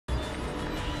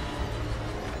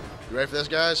You ready for this,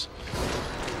 guys?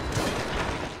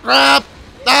 Crap!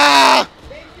 Ah!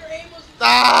 If your aim was,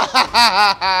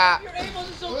 Ah! if your aim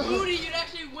wasn't so booty, you'd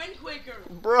actually win quicker.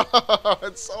 Bro,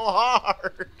 it's so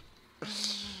hard.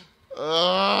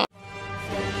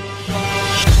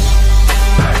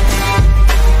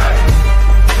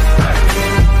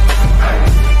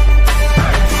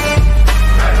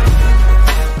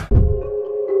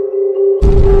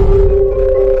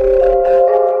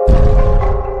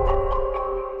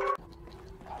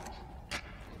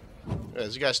 Yeah,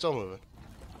 this guy's still moving.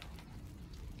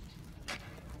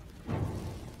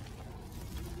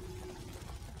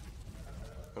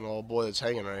 And the old boy that's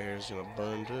hanging right here is gonna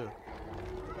burn too.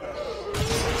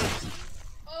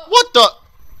 What the?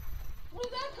 Where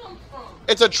did that come from?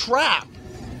 It's a trap!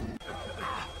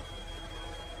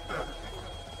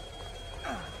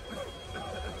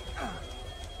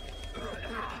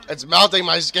 It's melting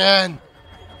my skin!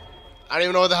 I don't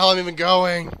even know where the hell I'm even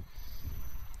going.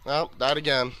 Well, died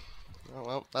again. Oh,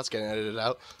 well, that's getting edited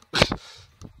out.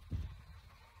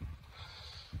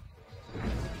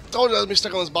 Don't let me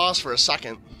stuck on this boss for a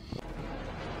second.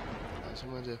 That's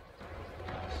what I'm gonna do.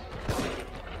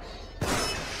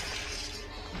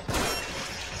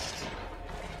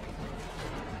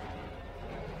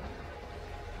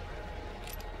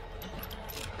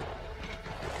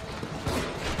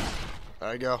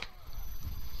 There you go.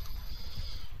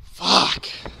 Fuck.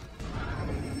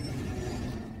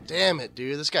 Damn it,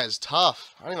 dude. This guy's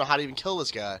tough. I don't even know how to even kill this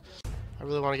guy. I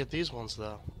really want to get these ones,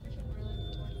 though.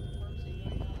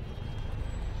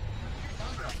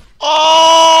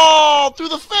 Oh! Through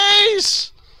the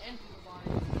face!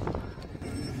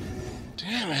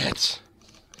 Damn it.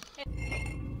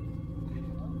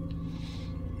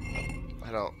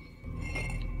 I don't.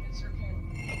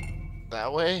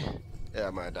 That way? Yeah,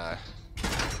 I might die.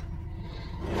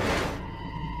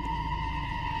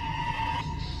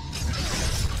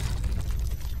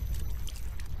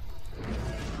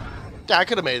 Yeah, I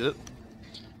could have made it.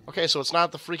 Okay, so it's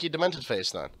not the freaky demented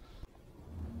face then.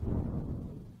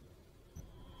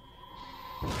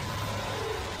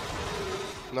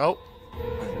 Nope.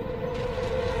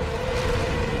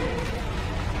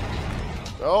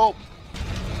 Nope.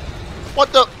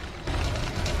 What the?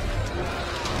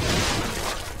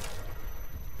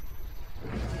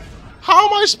 How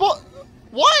am I supposed?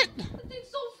 What? That thing's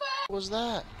so fast. What was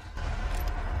that?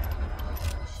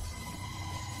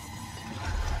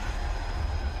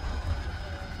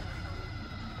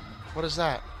 What is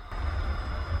that?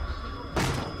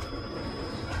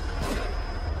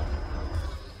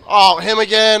 Oh, him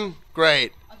again?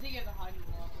 Great. I think you have to hide in the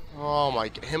locker. Oh my,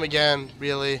 him again?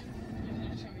 Really?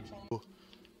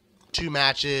 2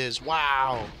 matches.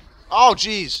 Wow. Oh,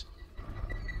 jeez.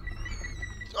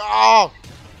 Oh.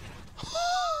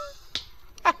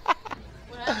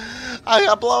 I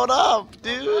got blown up,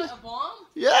 dude. A bomb?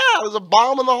 Yeah, there's a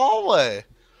bomb in the hallway.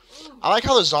 I like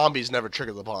how the zombies never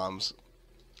trigger the bombs.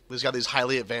 He's got these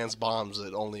highly advanced bombs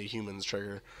that only humans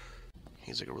trigger.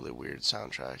 He's like a really weird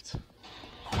soundtrack.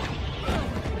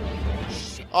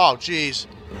 Oh, jeez.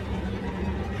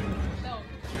 No.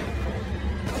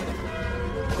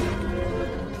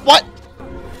 What?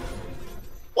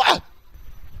 What?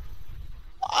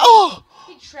 Oh!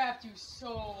 He trapped you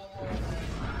so hard.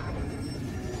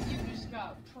 You just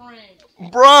got pranked.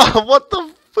 Bruh, what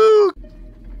the fuck?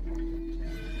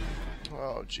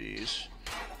 Oh, jeez.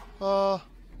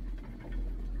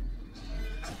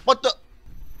 What the?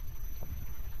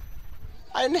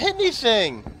 I didn't hit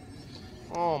anything.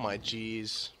 Oh my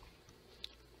jeez.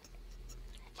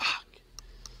 Fuck.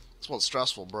 This one's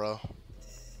stressful, bro.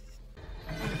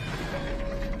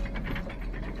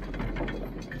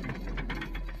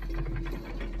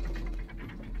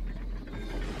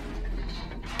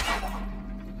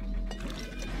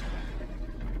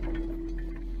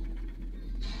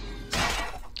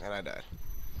 And I died.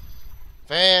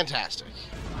 Fantastic.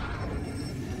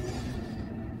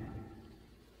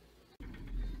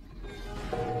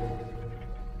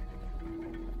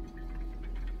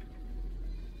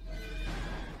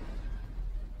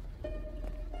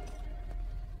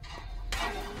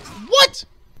 What?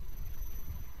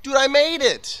 Dude, I made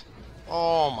it!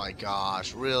 Oh my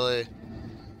gosh, really?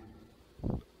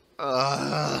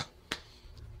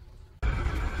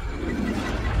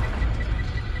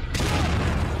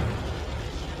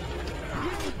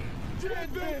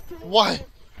 What?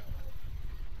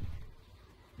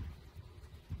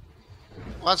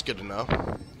 Well, that's good to know.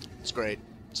 It's great.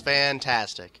 It's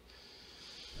fantastic.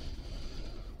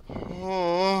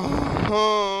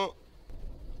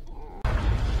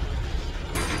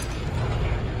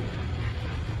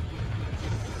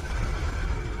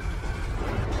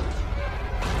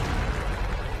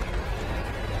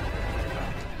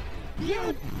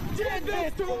 You did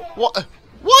this to us! What?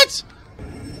 What?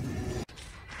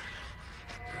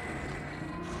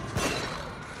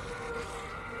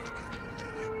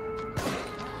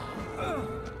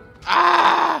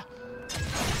 Ah!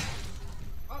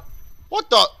 What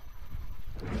the?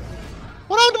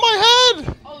 What happened to my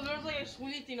head? Oh, there's like a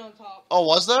swingy thing on top. Oh,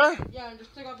 was there? Yeah, and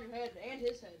just took off your head and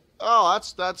his head. Oh,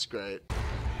 that's great.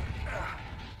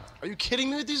 Are you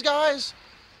kidding me with these guys?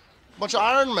 Bunch of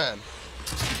Iron Men.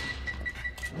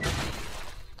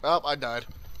 Oh, I died.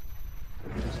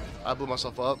 I blew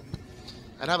myself up.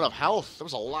 I didn't have enough health. There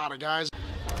was a lot of guys.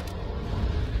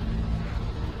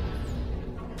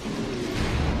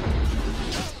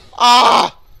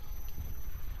 Ah!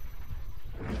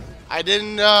 I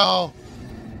didn't know.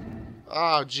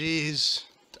 Oh, jeez.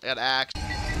 I got axed.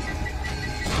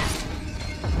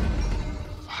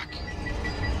 Fuck.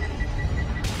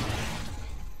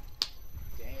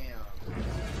 Damn.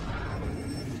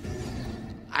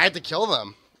 I had to kill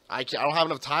them. I don't have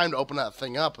enough time to open that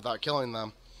thing up without killing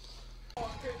them.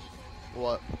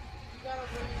 What?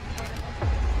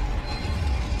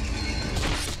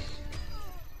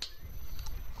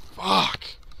 Fuck.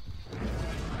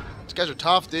 These guys are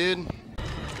tough, dude.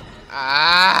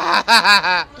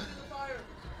 Ah!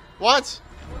 What?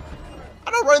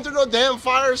 I don't run through no damn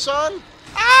fire, son.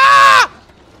 Ah!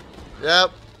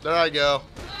 Yep, there I go.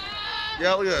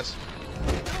 Yeah, look at this.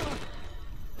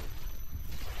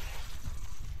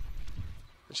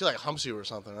 She like humps you or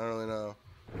something. I don't really know.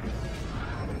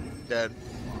 Dead.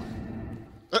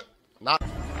 Not.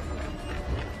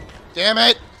 Damn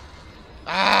it!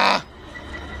 Ah!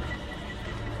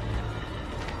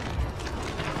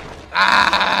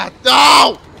 Ah!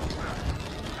 No!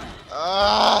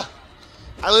 I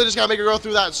literally just gotta make her go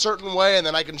through that certain way, and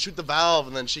then I can shoot the valve,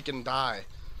 and then she can die.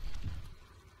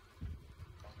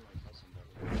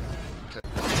 Okay.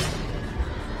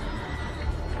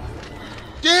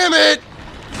 Damn it!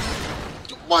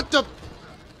 What the?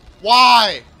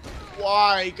 Why?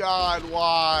 Why, God?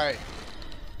 Why?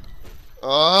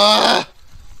 Oh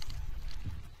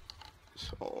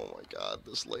my God,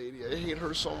 this lady! I hate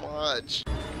her so much.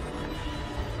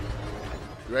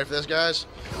 You ready for this, guys?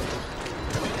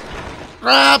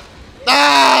 Crap!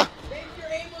 Ah! If your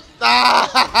aim was,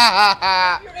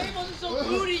 Ah! if your aim wasn't so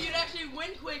booty, you'd actually win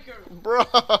quicker. Bro,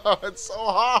 it's so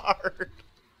hard.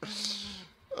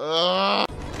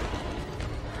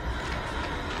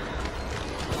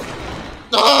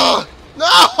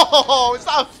 No, it's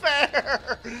not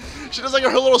fair. She does like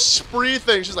her little spree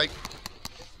thing. She's like,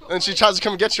 and she tries to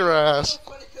come get your ass.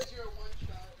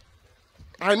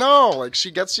 I know, like she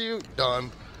gets you,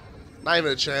 done. Not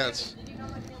even a chance.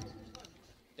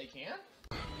 They can?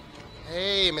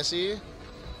 Hey, Missy.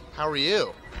 How are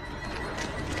you?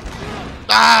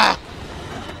 Ah!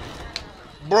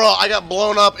 Bro, I got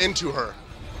blown up into her.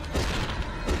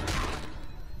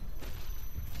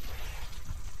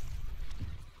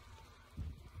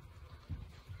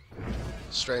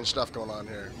 Strange stuff going on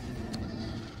here.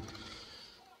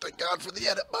 Thank God for the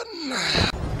edit button.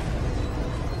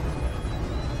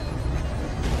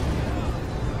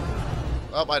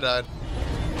 Oh, I died.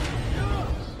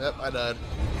 Yep, I died.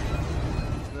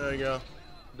 There you go.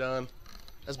 Done.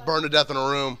 That's burned to death in a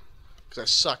room. Because I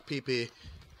suck pee-pee.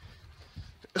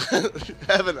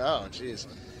 Heaven. Oh, jeez.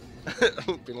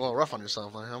 Being a little rough on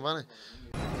yourself, like, huh, buddy?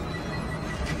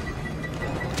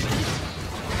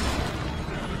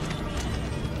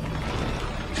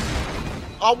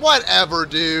 Oh, whatever,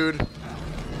 dude.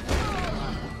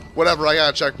 Whatever, I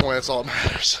got a checkpoint. That's all that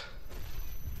matters.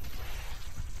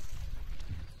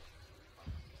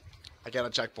 I got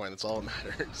a checkpoint. That's all that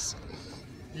matters.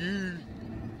 You.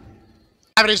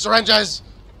 Have any syringes?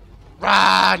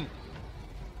 Run!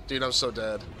 Dude, I'm so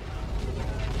dead.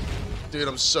 Dude,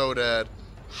 I'm so dead.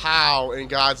 How, in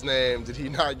God's name, did he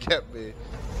not get me?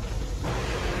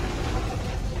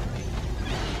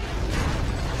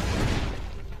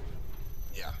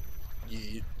 Yeah.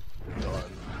 Yeet.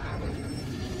 Done.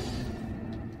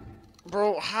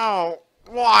 Bro, how?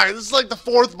 Why? This is like the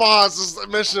fourth boss this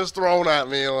mission is thrown at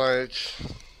me, like...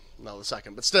 No, the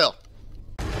second, but still.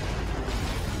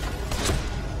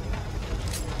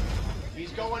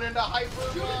 He's going into hyper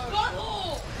Shoot his mode.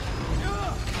 butthole!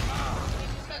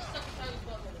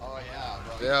 Oh yeah,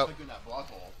 bro. He's Yep. clicking that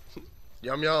butthole.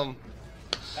 Yum yum.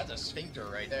 That's a sphincter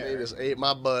right They there. just ate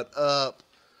my butt up.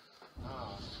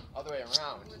 Other way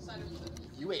around.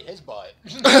 You ate his butt.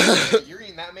 You're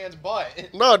eating that man's butt.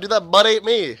 No, dude, that butt ate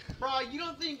me. Bro, you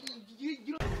don't think you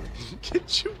don't.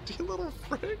 Get you, you little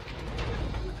frick.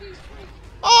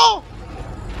 Oh!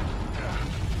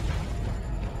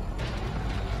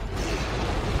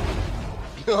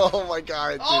 Oh my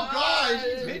god, dude. Oh gosh!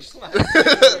 Bitch slap.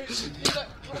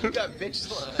 You got bitch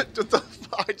slap. What the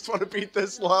fuck? I just want to beat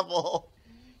this level.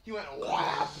 He went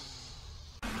whap.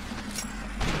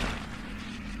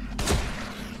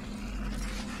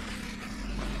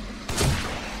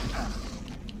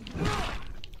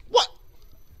 What?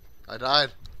 I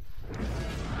died.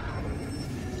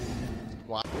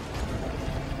 Wow.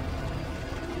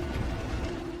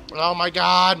 Oh my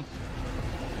god.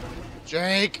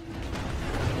 Jake.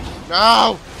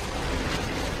 No.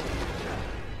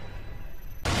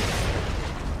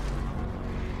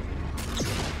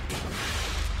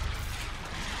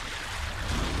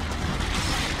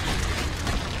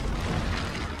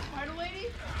 Spider lady?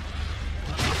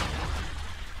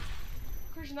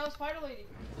 Christian, that was Spider lady.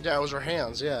 Yeah, it was her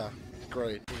hands, yeah.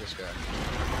 Great. Look at this guy.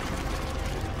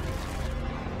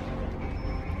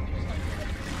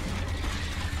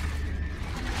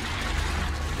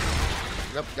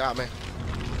 Yep, got me.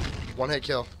 One hit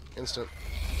kill. Instant.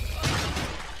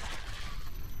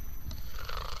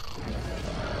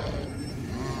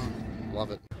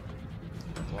 Love it.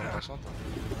 Wanna buy something?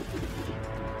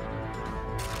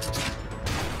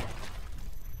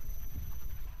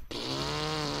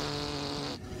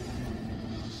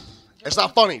 It's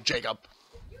not funny, Jacob.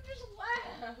 You just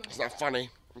laughed. It's not funny.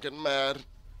 I'm getting mad.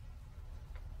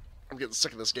 I'm getting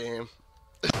sick of this game.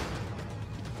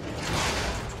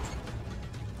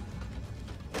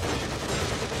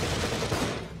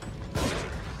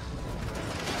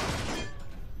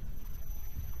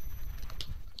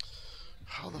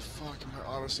 How the fuck am I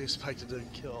honestly expected to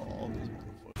kill all these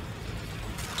motherfuckers?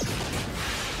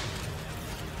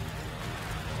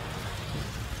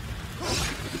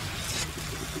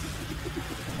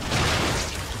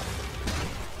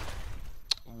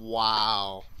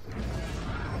 Wow.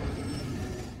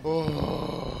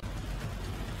 Oh.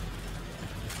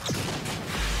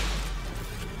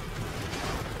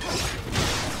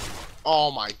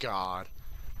 Oh my god.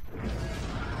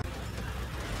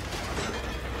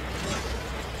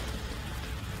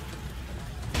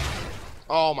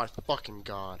 Oh my fucking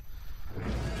god.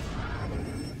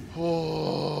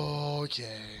 Oh,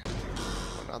 okay.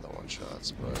 Not the one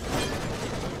shots, but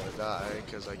I'm gonna die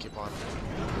because I keep on.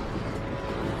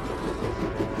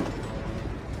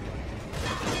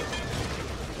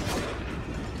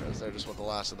 Because they're just with the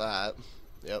last of that.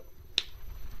 Yep.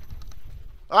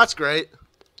 Oh, that's great.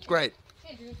 Great.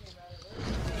 Can't do anything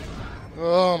about it.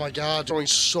 Oh my god, throwing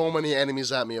so many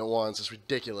enemies at me at once. It's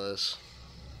ridiculous.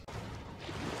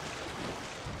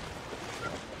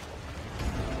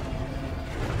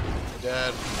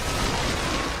 Dead.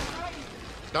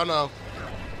 Don't know.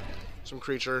 Some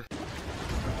creature.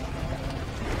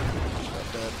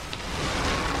 Dead.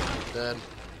 Dead.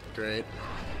 Great.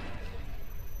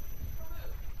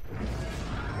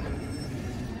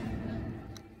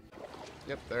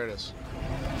 Yep, there it is.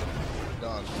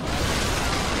 Done.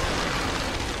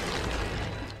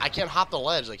 I can't hop the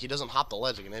ledge. Like, he doesn't hop the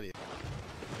ledge like an idiot.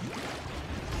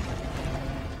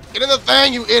 Get in the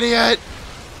thing, you idiot!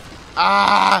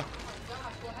 Ah!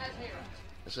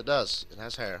 Yes, it does. It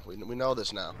has hair. We know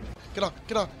this now. Get on,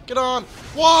 get on, get on!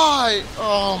 Why?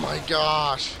 Oh my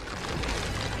gosh.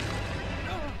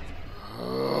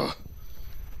 Ugh.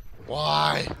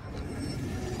 Why?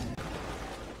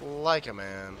 Like a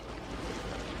man.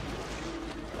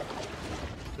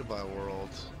 Goodbye, world.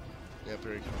 Yep,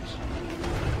 here he comes.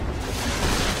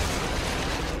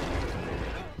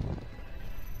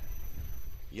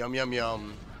 Yum, yum,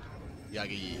 yum.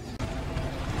 Yagi.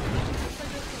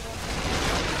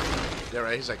 Yeah,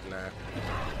 right? He's like, nah.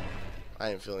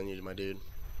 I ain't feeling you, my dude.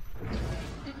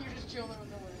 You're just chilling with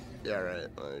no one. Yeah, right.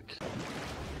 Like.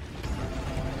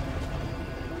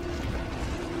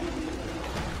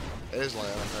 It is land,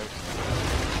 I think.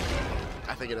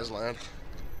 I think it is land.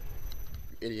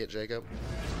 Idiot, Jacob.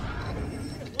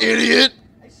 Idiot!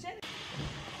 I said it.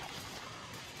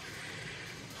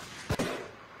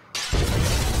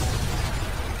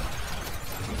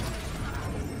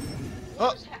 Oh,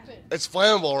 What just happened? it's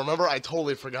flammable, remember? I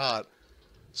totally forgot.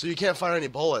 So you can't fire any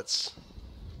bullets.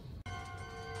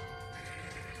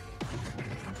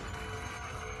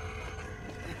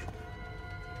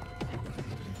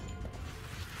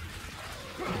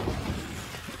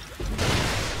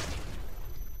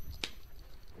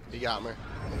 He got me.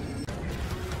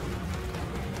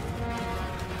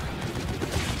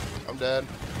 I'm dead.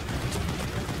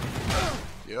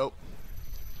 Yep.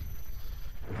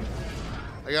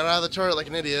 I got out of the turret like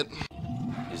an idiot.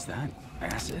 Is that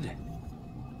acid?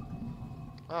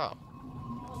 Oh.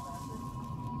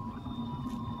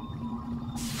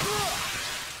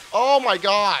 Oh my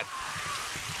god!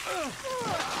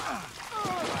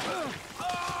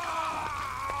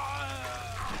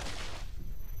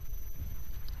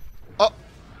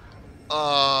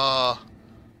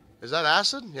 Is that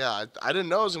acid? Yeah, I didn't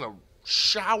know it was gonna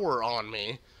shower on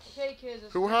me. Okay, kids.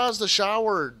 Who has the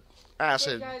shower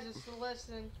acid? Okay, guys, it's the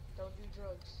lesson. Don't do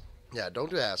drugs. Yeah, don't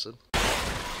do acid.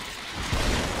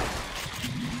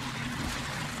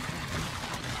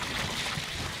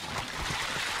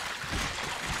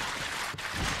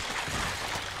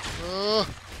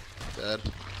 Dead.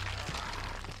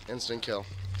 Instant kill.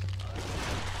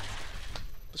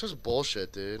 This is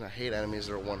bullshit, dude. I hate enemies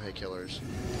that are one-hit killers.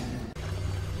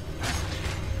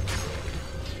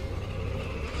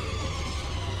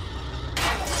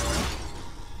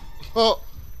 Oh,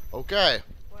 okay.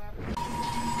 What happened?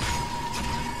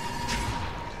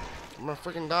 I'm gonna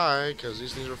freaking die because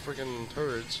these things are freaking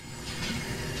turds.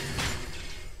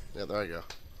 Yeah, there I go.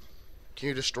 Can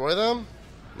you destroy them?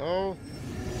 No.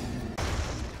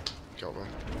 Kill me.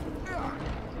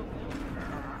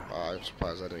 I'm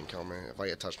surprised that didn't kill me. If I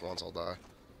get touched once, I'll die.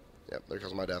 Yep, there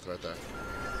goes my death right there.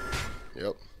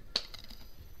 Yep.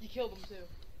 You killed him too.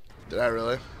 Did I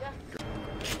really? Yeah.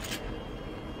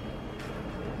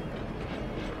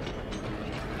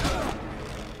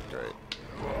 Great.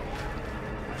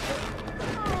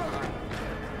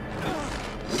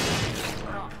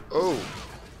 Oh.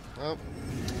 Well.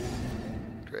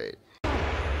 Great.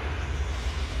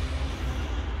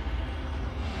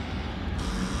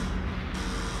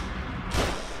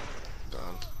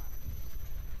 Done.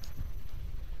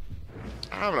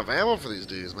 I don't have enough ammo for these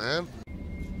dudes, man.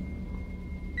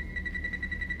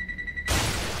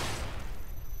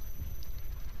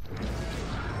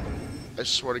 I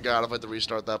swear to God, if I had to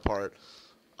restart that part,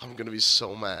 I'm gonna be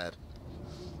so mad.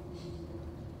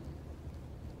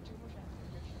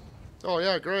 Oh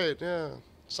yeah, great, yeah.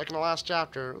 Second to last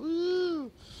chapter.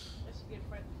 Woo! Let's get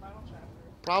the final chapter.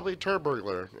 Probably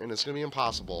Turburglar, and it's gonna be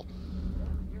impossible.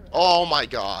 Oh my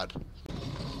God.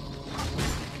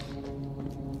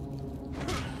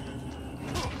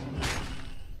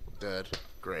 Dead.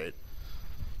 Great.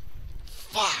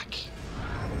 Fuck.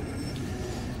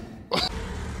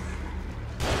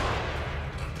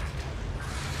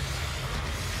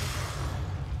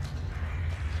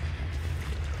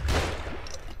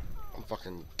 I'm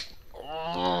fucking.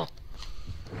 Oh.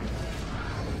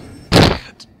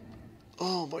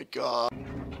 Oh my God.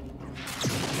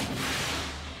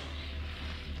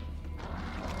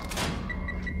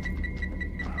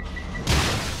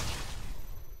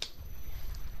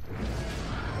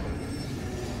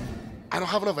 I don't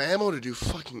have enough ammo to do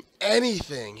fucking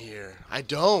anything here. I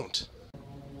don't.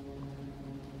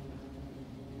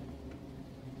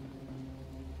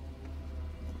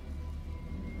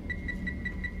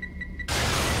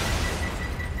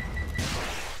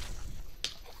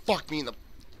 Fuck me in the...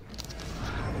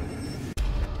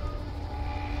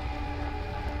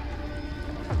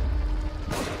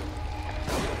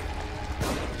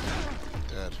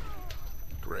 Dead.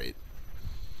 Great.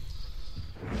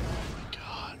 Oh my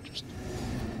God, just...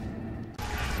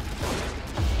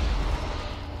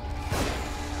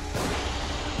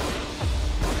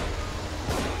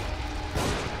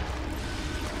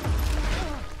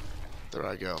 There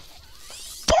I go.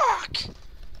 Fuck!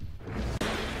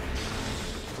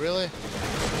 Really?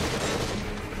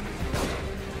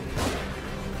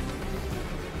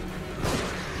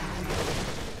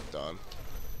 Done.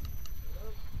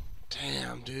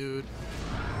 Damn, dude.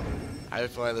 I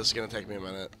feel like this is gonna take me a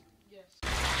minute. Yes.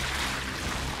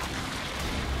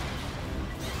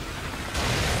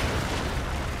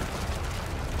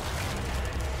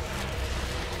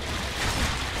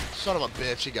 Son of a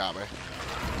bitch, he got me.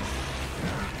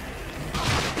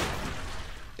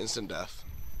 Instant death.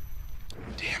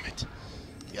 Damn it.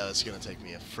 Yeah, that's gonna take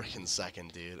me a freaking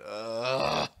second, dude.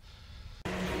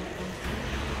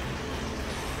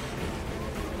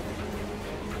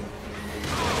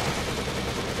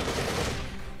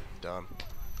 Done.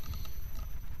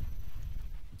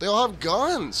 They all have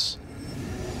guns!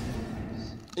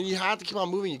 And you have to keep on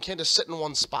moving. You can't just sit in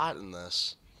one spot in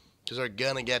this. Because they're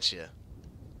gonna get you.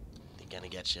 They're gonna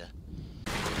get you.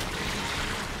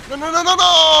 No, no, no, no, no!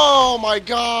 Oh my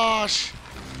gosh!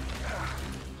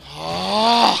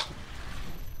 Ah!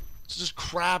 It's just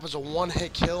crap. It's a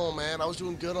one-hit kill, man. I was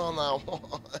doing good on that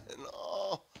one.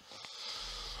 Oh.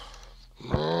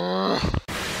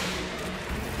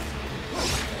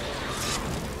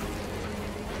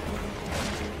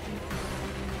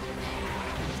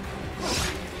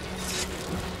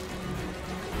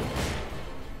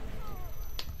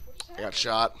 I got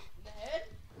shot. In the head?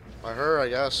 By her, I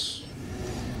guess.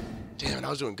 Damn it, I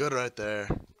was doing good right there.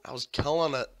 I was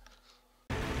killing it.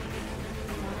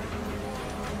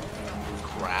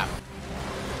 Crap.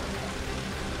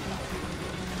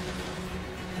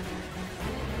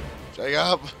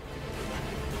 Jacob.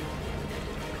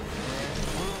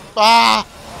 Ah!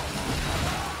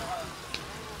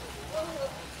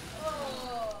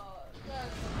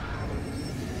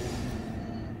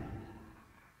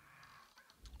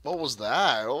 What was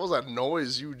that? What was that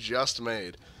noise you just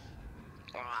made?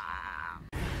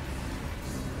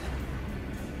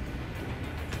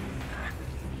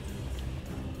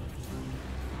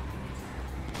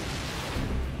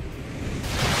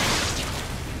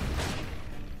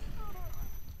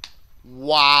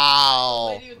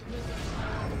 Wow.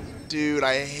 Dude,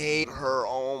 I hate her.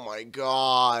 Oh my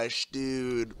gosh,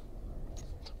 dude.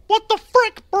 What the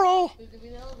frick, bro?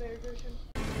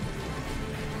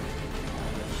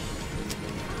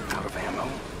 Out of ammo.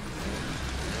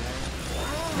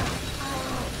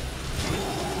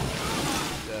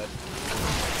 Dead.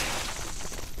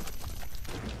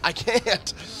 I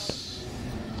can't.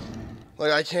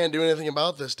 Like, I can't do anything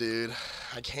about this, dude.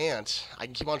 I can't. I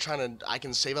can keep on trying to... I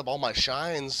can save up all my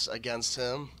shines against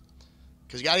him.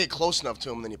 Because you gotta get close enough to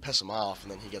him, and then you piss him off,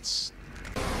 and then he gets...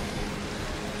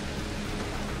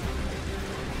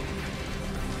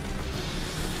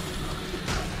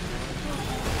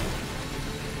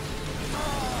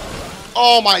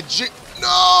 Oh my G...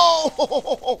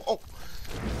 No!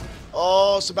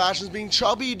 Oh, Sebastian's being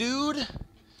chubby, dude.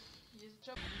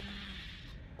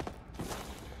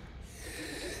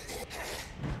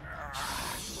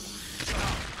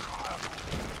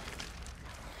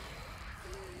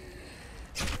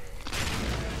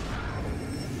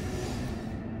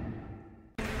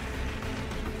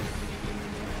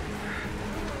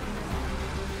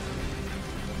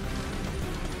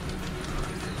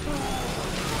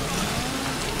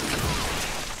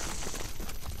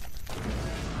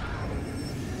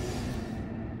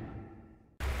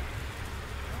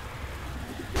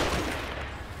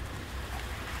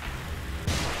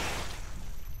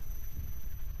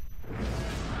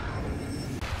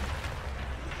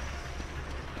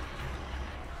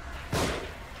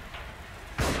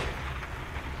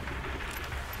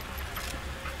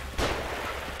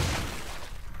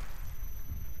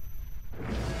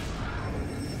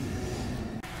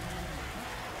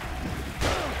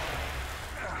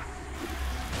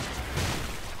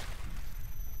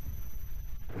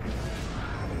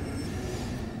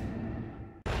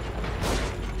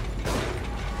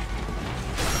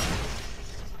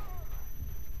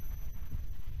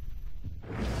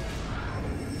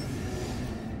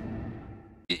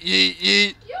 Yeet,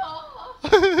 yeet. Yeah.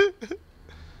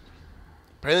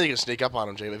 Apparently you can sneak up on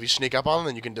him, Jay. If you sneak up on him,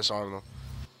 then you can disarm him.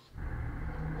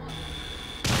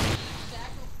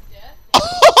 Stack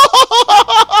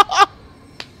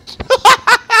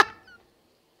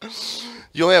of death?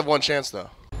 You only have one chance, though.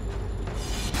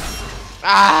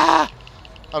 Ah!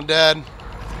 I'm dead.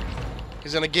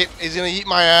 He's gonna eat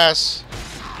my ass.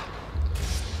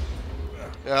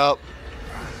 Yep.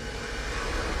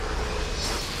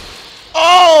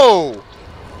 Oh!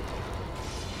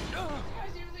 These guys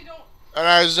usually don't. And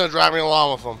I was just driving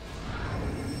along with them.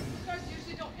 These guys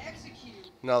usually don't execute.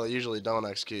 No, they usually don't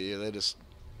execute you. They just...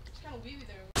 Just kind of leave you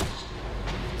there.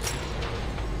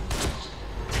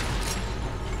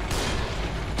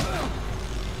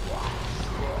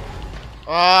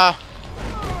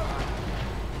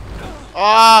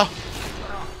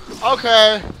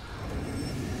 Okay.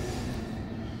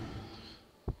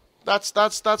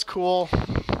 That's cool.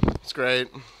 It's great.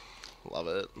 Love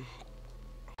it.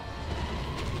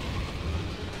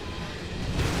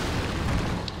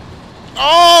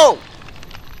 Oh!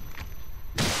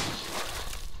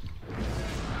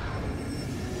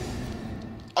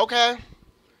 Okay.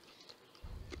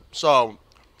 So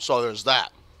there's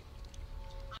that.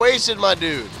 Wasted my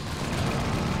dude.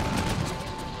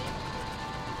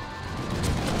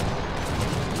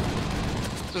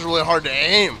 This is really hard to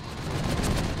aim.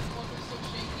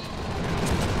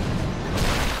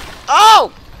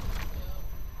 Oh!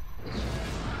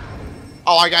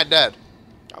 Oh, I got dead.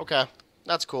 Okay.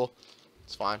 That's cool.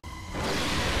 It's fine.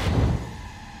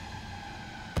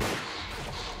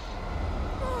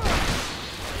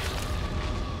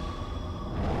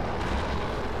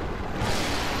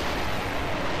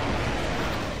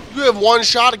 You have one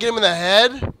shot to get him in the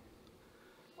head? What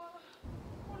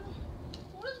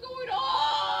is going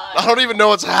on? I don't even know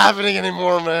what's happening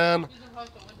anymore, man.